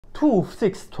2,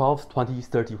 6, 12, 20,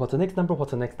 30. What's the next number? What's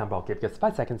the next number? Okay, because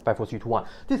 5 seconds, 5, 4, 3, 2, 1.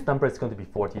 This number is going to be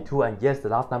 42, and yes, the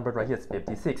last number right here is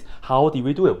 56. How did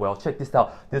we do it? Well, check this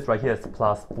out. This right here is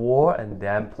plus 4, and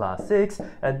then plus 6,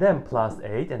 and then plus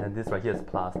 8, and then this right here is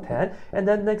plus 10, and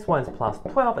then next one is plus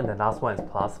 12, and the last one is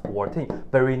plus 14.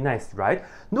 Very nice, right?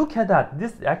 Look at that.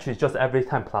 This actually is just every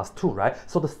time plus 2, right?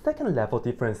 So the second level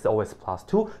difference is always plus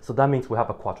 2, so that means we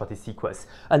have a quadratic sequence.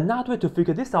 Another way to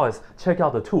figure this out is check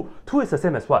out the 2. 2 is the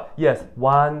same as what? Yes,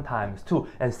 1 times 2.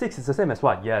 And 6 is the same as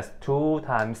what? Yes, 2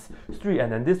 times 3. And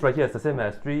then this right here is the same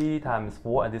as 3 times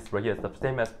 4. And this right here is the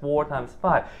same as 4 times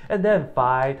 5. And then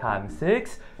 5 times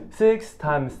 6, 6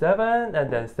 times 7,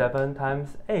 and then 7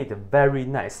 times 8. Very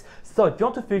nice. So if you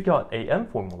want to figure out an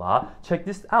formula, check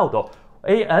this out though.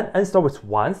 N starts with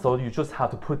 1, so you just have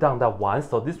to put down that 1.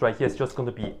 So this right here is just going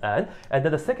to be n, and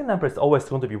then the second number is always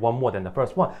going to be 1 more than the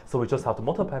first one. So we just have to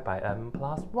multiply by n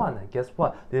plus 1. And guess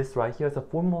what? This right here is a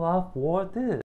formula for this.